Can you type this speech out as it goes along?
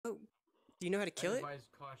Do you know how to kill it? Advise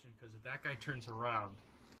caution, because if that guy turns around.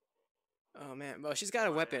 Oh man, well she's got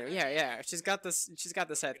a weapon. Yeah, she's got this. She's got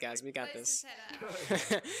the scythe, guys. We got this.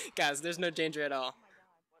 Guys, there's no danger at all.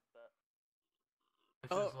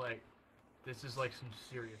 This is like some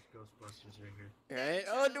serious Ghostbusters right here. Right?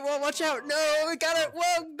 Oh, well, watch out! No, we got it.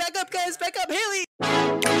 Whoa, back up, guys, back up, Haley.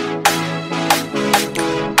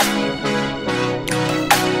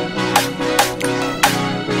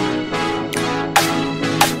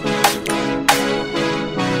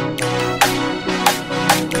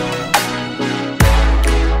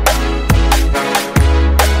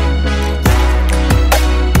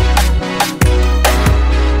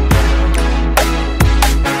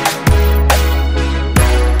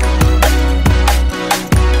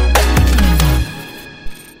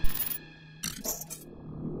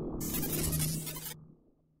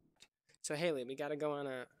 So Haley, we gotta go on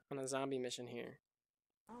a zombie mission here.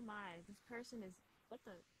 Oh my, this person is what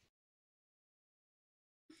the?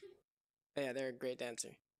 Yeah, they're a great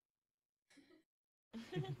dancer. You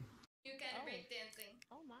can break dancing.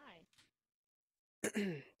 Oh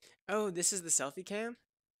my. Oh, this is the selfie cam?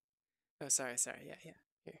 Oh, sorry. Yeah. Here.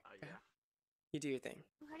 Yeah. You do your thing.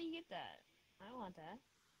 How do you get that? I want that.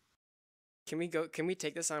 Can we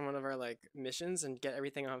take this on one of our like missions and get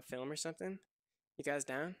everything on film or something? You guys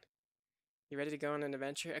down? You ready to go on an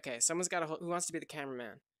adventure? Okay, someone's got who wants to be the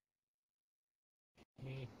cameraman?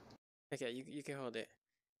 Me. Okay, you can hold it.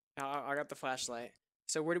 I got the flashlight.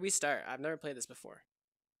 So where do we start? I've never played this before.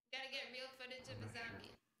 You gotta get real footage of a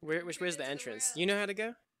zombie. Where's the entrance? You know how to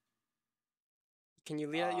go? Can you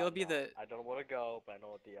lead? You'll be the. I don't know where to go, but I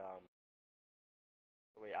know the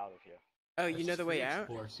way out of here. Oh, you know the way out?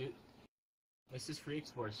 This is free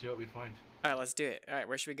explore. See what we find. All right, let's do it. All right,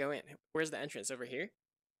 where should we go in? Where's the entrance? Over here?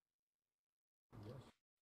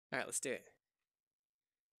 All right, let's do it.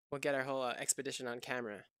 We'll get our whole expedition on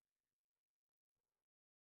camera.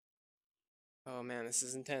 Oh man, this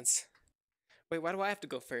is intense. Wait, why do I have to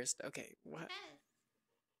go first? Okay, what?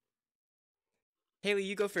 Haley,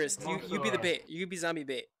 you go first. You be the bait. You be zombie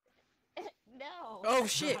bait. No. Oh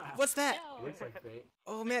shit! What's that? No. Looks like bait.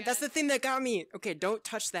 Oh man, that's the thing that got me. Okay, don't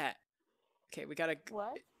touch that. Okay, we gotta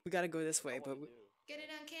go this way, but Get it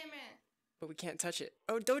on camera. we can't touch it.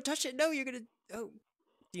 Oh, don't touch it! No, you're gonna. Oh,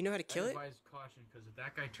 do you know how to kill it? Advise caution, because if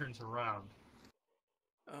that guy turns around.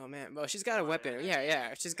 Oh man, well she's got a weapon.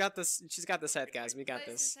 Yeah, she's got this. She's got the scythe, guys. We got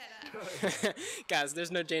this. Guys,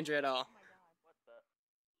 there's no danger at all.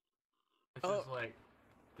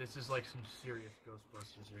 This is like some serious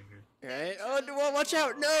Ghostbusters right here. Right? Oh, well, watch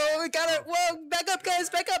out! No, we got it. Whoa, back up, guys,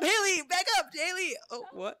 back up, Haley, back up, Haley. Oh,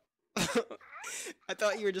 what? I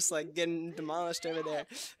thought you were just like getting demolished over there.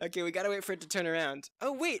 Okay, we gotta wait for it to turn around.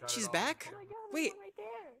 Oh wait, she's back. Oh my God, Wait, right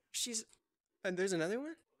there. she's. And there's another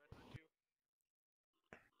one.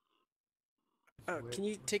 Oh, can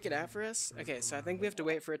you take it out for us? Okay, so I think we have to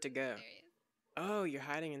wait for it to go. There he is. Oh, you're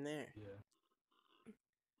hiding in there. Yeah.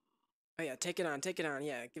 Oh yeah, take it on.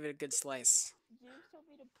 Yeah, give it a good slice. James told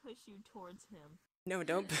me to push you towards him. No,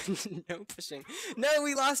 don't. No pushing. No,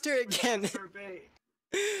 we lost her again. Her bait.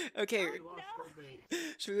 Okay, We lost her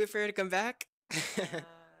bait. should we wait for her to come back?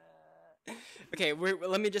 Okay,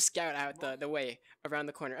 let me just scout out the way around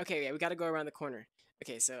the corner. Okay, yeah, we gotta go around the corner.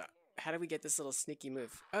 Okay, so how do we get this little sneaky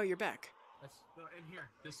move? Oh, you're back. Let's go in here.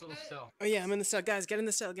 This little cell. Oh yeah, I'm in the cell. Guys, get in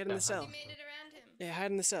the cell. Get in the cell. You made it around him. Yeah,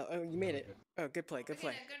 hide in the cell. Oh, you made it. Oh, good play. Good Okay,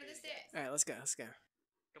 play. now go to the stairs. All right, let's go.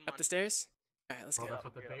 Come Up on. the stairs. All right, let's Well, go. that's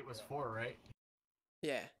what the bait was for, right?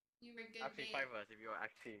 Yeah. You were good Actually, bait. 5 of us if you are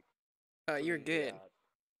actually. Oh, you're good.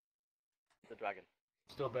 The dragon.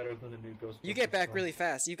 Still better than the new Ghostbusters. You get back really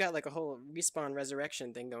fast. You got like a whole respawn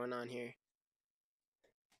resurrection thing going on here.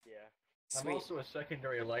 Yeah. I'm Sweet. also a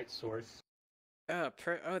secondary light source. Oh,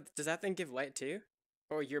 does that thing give light too?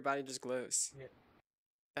 Or your body just glows? Yeah.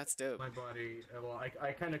 That's dope. My body, well,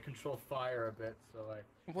 I kind of control fire a bit, so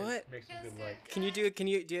What? it makes some good light. Can you do it?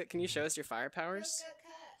 Can you show us your fire powers?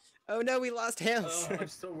 Cut. Oh no, we lost Hales. Oh, I'm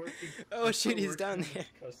still working. Oh, I'm shoot, still he's down working there.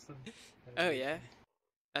 on custom Oh yeah, animations.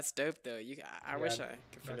 that's dope though. I wish I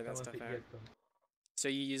could figure that stuff out. So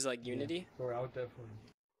you use like Unity? Or I'll definitely.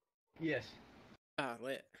 Yes. Oh,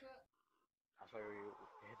 lit. That's why we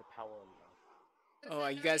hit the power on. Oh,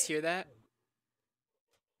 you guys hear that?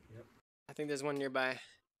 Yep. I think there's one nearby.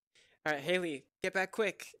 All right, Haley, get back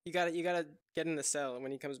quick. You gotta get in the cell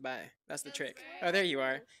when he comes by. That's the That's trick. right. Oh, there you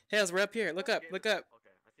are. Hales, we're up here. Look up. Look up.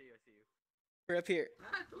 Okay, I see you. We're up here.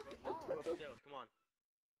 Upstairs, come on.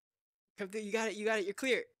 Come through. You got it. You're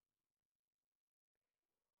clear.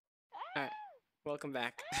 All right. Welcome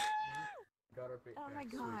back. Got our bait Oh my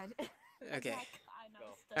back, God. Okay. That kind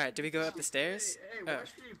of All right. Do we go up the sweet. stairs? Hey, Oh. watch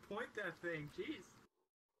me point that thing, jeez.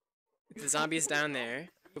 The zombie's down there,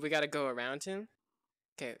 but we gotta go around him.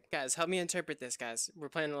 Okay, guys, help me interpret this, guys. We're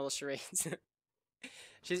playing a little charades.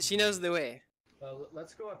 She knows the way.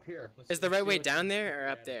 Let's go up here. Is the right way down there or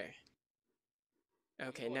up there?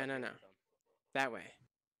 Okay, no. That way.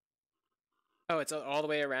 Oh, it's all the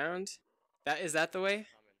way around? Is that the way?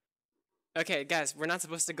 Okay, guys, we're not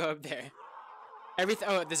supposed to go up there.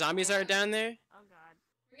 Oh, the zombies are down there? Oh god.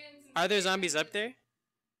 We're getting some Are there zombies up there?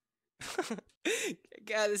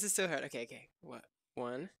 God, this is so hard. Okay. What?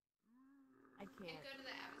 One. I Can't can't. go to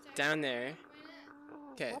the avatar. Down there. Why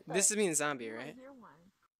not? Okay, this means zombie, Oh, I right? hear one.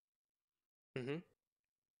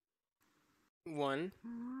 Mm-hmm. One.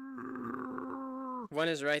 One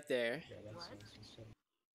is right there. Yeah, that's What?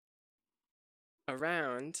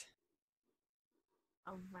 Around.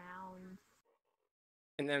 Around.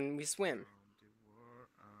 And then we swim.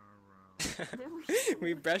 Then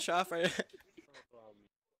We brush off our...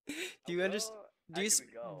 Do you understand? Do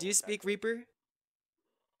you speak Reaper?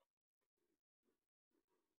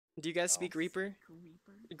 Do you guys speak Reaper?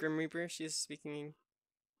 Reaper. Grim Reaper? She's speaking...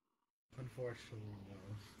 Unfortunately, no.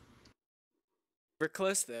 We're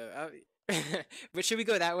close though. But should we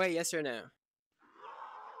go that way? Yes or no?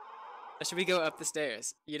 Or should we go up the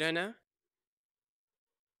stairs? You don't know?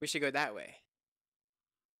 We should go that way.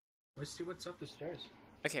 Let's see what's up the stairs.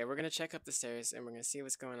 Okay, we're gonna check up the stairs and we're gonna see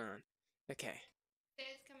what's going on. Okay.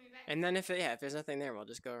 Stairs coming back. And then if there's nothing there, we'll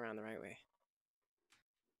just go around the right way.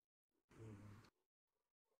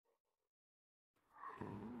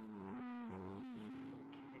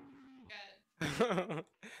 Good.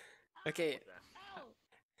 Okay, Oh!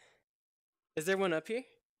 is there one up here?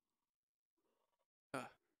 Oh. I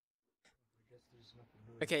guess there's nothing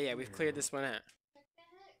really Okay, yeah, we've here. cleared this one out. What the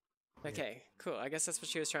heck? Okay, cool. I guess that's what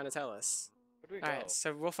she was trying to tell us. Where do we go? Alright,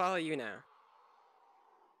 so we'll follow you now.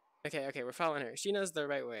 Okay, we're following her. She knows the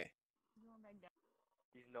right way. Going back down.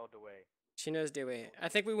 You know the way. She knows the way. I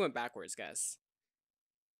think we went backwards, guys.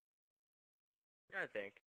 Yeah, I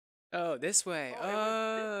think. Oh, this way. Oh, it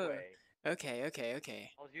Oh. went this way. Okay.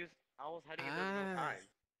 I was heading in this whole Ah. time.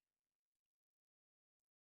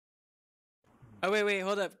 Oh, wait,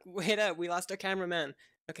 hold up. Wait up. We lost our cameraman.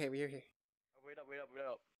 Okay, we're here. Oh, wait up.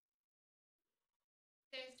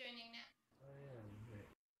 Stairs joining now. Oh yeah. Wait.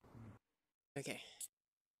 Okay.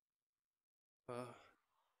 Oh.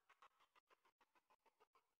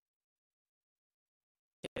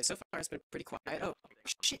 Okay, so far it's been pretty quiet. Oh,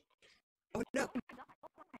 shit. Oh, no.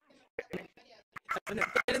 Oh, no.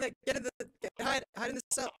 Hide in the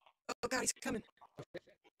cell. Oh, God, he's coming.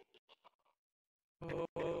 Oh.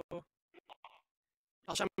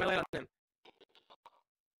 I'll shine my light on him.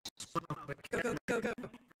 Go.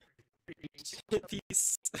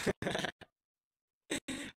 Peace.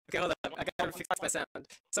 Okay, hold up. I gotta fix my sound.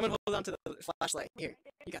 Someone hold on to the flashlight. Here,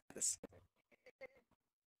 you got this.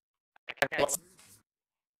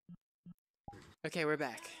 Okay, we're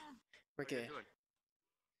back. We're What are you good. doing?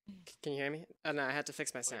 Can you hear me? Oh no, I had to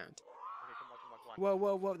fix my sound. Okay, come on.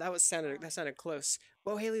 Whoa, that sounded close.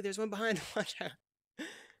 Whoa, Haley, there's one behind. Watch out.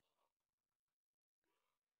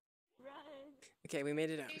 Run! Okay, we made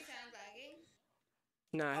it out. Do you sound lagging?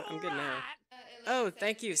 No, I'm good now. It Oh, looks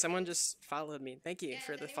thank you. like- Someone just followed me. Thank you Yeah,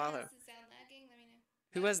 for if the anyone follow. else is sound lagging, let me know.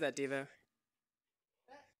 Who was that, Devo?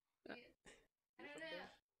 What? I don't know.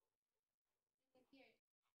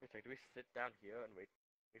 Wait, like, do we sit down here and wait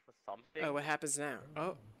for something? Oh, what happens now?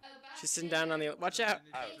 Oh, Oh, she's sitting down on the. Watch out!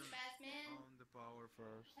 Thanks, Batman. On the power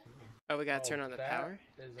first. Oh, we gotta turn on the that power.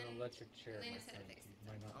 is an electric chair. Elena my said it friend. fixed You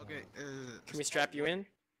might not Okay. know. Can we strap you in?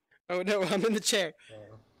 Oh no, I'm in the chair.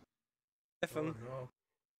 If Oh, I'm no.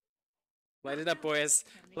 light it up, boys.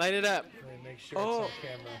 Light it up. Wait, make sure Oh. it's on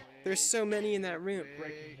camera. There's so many in that room.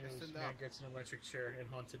 Breaking news: stand man up. gets an electric chair in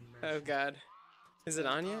haunted Oh mansion. God, is it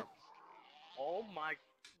on yet? Oh my,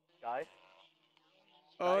 guys,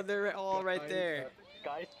 Oh, they're all right there.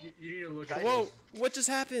 guys, You need to look at Whoa, this. what just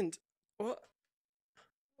happened? What?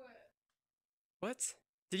 What? What?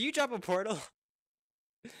 Did you drop a portal?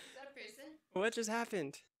 Is that a person? What just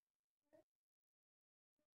happened?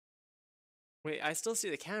 Wait, I still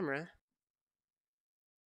see the camera.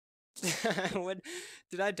 What?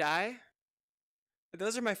 Did I die?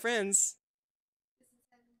 Those are my friends.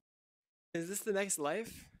 Is this the next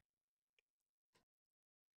life?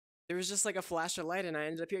 There was just like a flash of light and I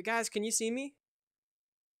ended up here. Guys, can you see me?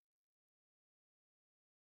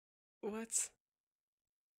 What? Is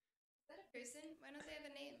that a person? Why don't they have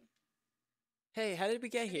a name? Hey, how did we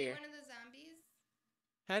get Are they here? one of the zombies?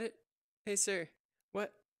 How did? Hey, sir.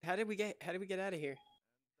 What? How did we get out of here?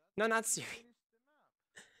 No, not Siri.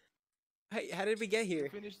 Hey, how did we get here?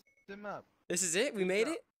 Finish them up. This is it? We made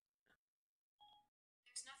it?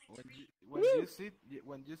 when Woo! you sit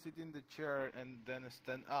when you sit in the chair and then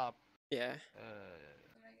stand up, Yeah. Oh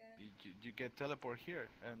my god. you get teleport here,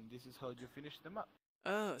 and this is how you finish the map.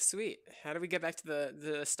 Oh, sweet. How do we get back to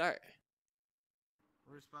the start?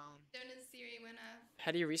 Respawn. Jonah's Siri went off.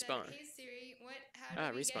 How do you Said, respawn? hey Siri, how do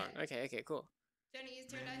Ah, we respawn. get? Okay, okay, cool. Jonah, you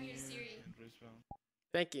turned on your Siri. Respawn.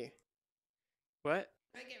 Thank you. What?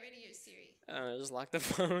 How do I get rid of your Siri? I don't know, just lock the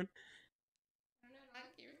phone. I don't know, lock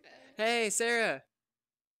your phone. Hey, Sarah!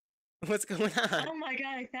 What's going on? Oh my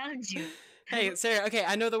god, I found you. Hey, Sarah, okay,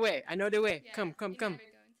 I know the way. I know the way. Yeah, Come. you never go into the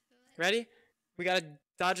light. Ready? We gotta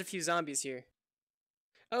dodge a few zombies here.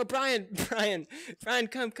 Oh, Brian! Brian,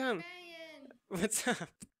 come. Brian! What's up?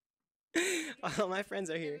 All my friends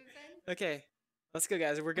are here. Having fun? Okay, let's go,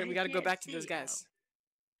 guys. We gotta go can't back to those see. guys.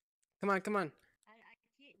 Come on. I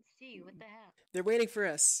can't see. What the hell? They're waiting for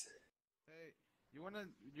us. Hey, you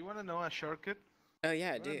wanna know a shortcut? Oh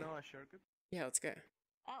yeah, I You wanna do. know a shortcut? Yeah, let's go.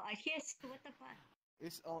 Oh, I can't see. What the fuck?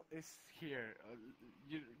 It's here.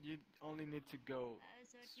 You only need to go I was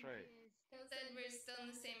so straight. confused. Phil said we're still in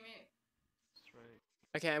the same room. Straight.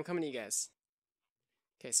 Okay, I'm coming to you guys.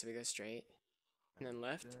 Okay, so we go straight and then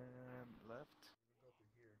left. Then left.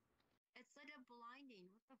 It's like a blinding.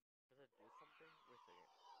 What the? Does it do something?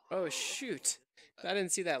 Wait a second. Oh shoot! I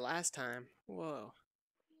didn't see that last time. Whoa.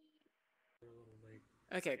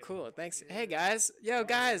 Okay, cool. Thanks. Hey guys. Yo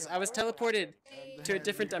guys, I was teleported Hey, to a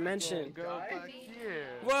different dimension. Go back here.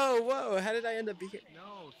 Whoa! How did I end up here?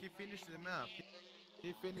 No, he finished the map.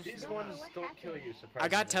 He finished These the ones map. don't kill you, I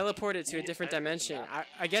got surprisingly. teleported to a different dimension.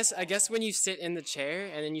 I guess when you sit in the chair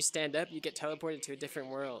and then you stand up, you get teleported to a different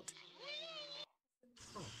world.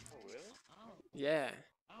 Oh, really? Yeah.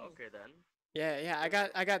 Okay then. Yeah.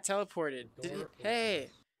 I got teleported. Hey,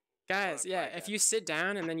 guys. Yeah. If you sit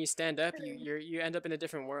down and then you stand up, you end up in a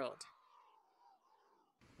different world.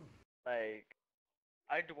 Like,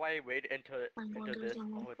 do I wait until this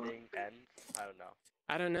whole thing ends? I don't know.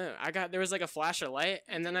 I don't know. There was like a flash of light,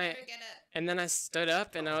 and then never get up. I stood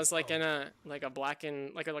up, and I was like in a black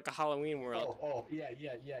and like a Halloween world. Yeah.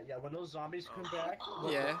 When those zombies come back,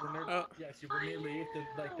 Yeah. When they're, Oh. yeah. See, when they leave,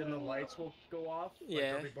 then the lights will go off. Like, Yeah.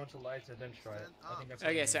 there'll be a bunch of lights, and then try it. I think that's.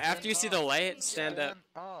 Okay, so after you see the light, stand up.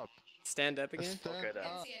 Up. Stand up again. Stand Okay, then.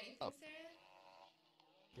 Can't up. see anything, up.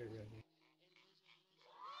 Sarah? Yeah.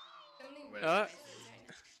 Only Wait. voices right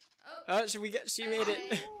now. Oh, She made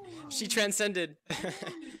it. She transcended. look at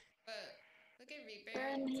Reaper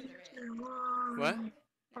to the right. What?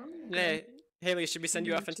 Hey, Haley, should we send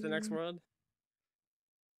you off into the next world?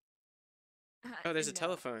 Oh, there's a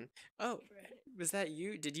telephone. Oh, was that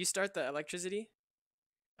you? Did you start the electricity?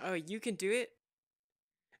 Oh, you can do it?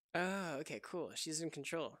 Oh, okay, cool. She's in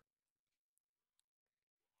control.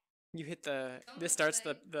 You hit this starts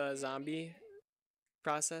the zombie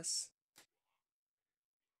process.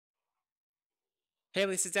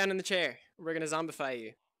 Haley, sit down in the chair. We're gonna zombify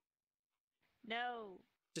you. No.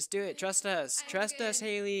 Just do it. Trust us. I'm Trust us, good.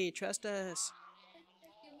 Haley. Trust us.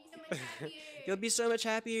 You'll be so much happier. You'll be so much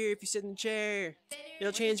happier if you sit in the chair. Better It'll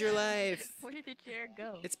with change your the life. Where did the chair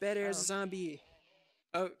go? It's better as a Oh. zombie.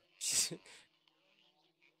 Oh.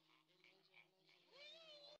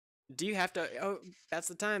 Do you have to? Oh, that's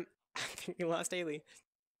the time. I think we lost Haley.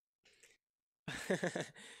 Haley, where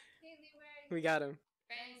are We got him.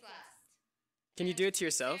 Brian's lost. Can you do it to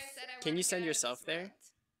yourself? Sarah said I Can wanna you get send out of yourself this there? world.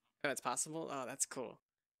 Oh, it's possible? Oh, that's cool.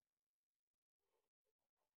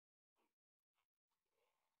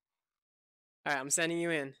 Alright, I'm sending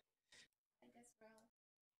you in. I guess we're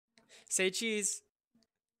all. Say cheese.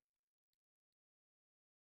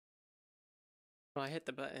 Oh, I hit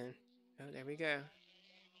the button. Oh, there we go.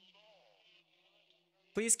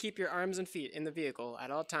 Please keep your arms and feet in the vehicle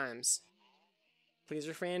at all times. Please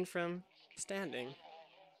refrain from standing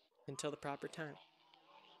until the proper time.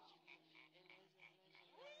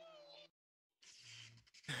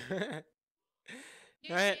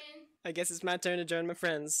 Alright, Houston, I guess it's my turn to join my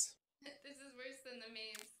friends. this is worse than the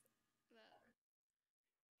maze.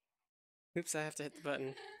 Oops, I have to hit the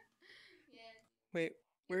button. Yeah. Wait,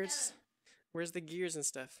 where's the gears and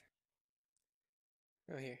stuff?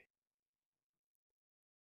 Oh, here.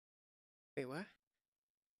 Wait, what?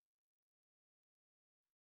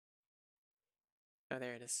 Oh,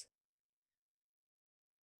 there it is.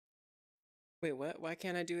 Wait, what? Why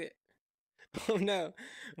can't I do it? Oh no.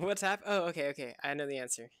 What's happened? Oh, okay. I know the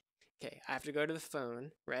answer. Okay, I have to go to the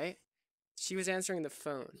phone, right? She was answering the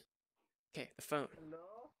phone. Okay, the phone. Hello.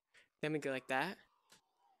 Then we go like that.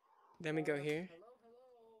 Then we go here. Hello.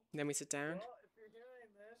 Then we sit down. Well, if you're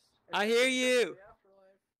hearing this, I hear it's you. the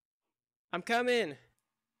afterlife. I'm coming.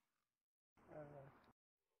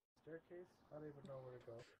 Staircase? I don't even know where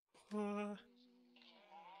to go.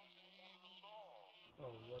 Oh,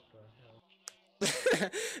 what the hell?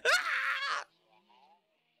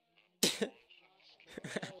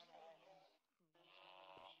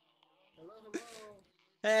 Hello, hello.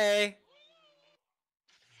 Hey.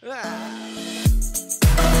 Ah.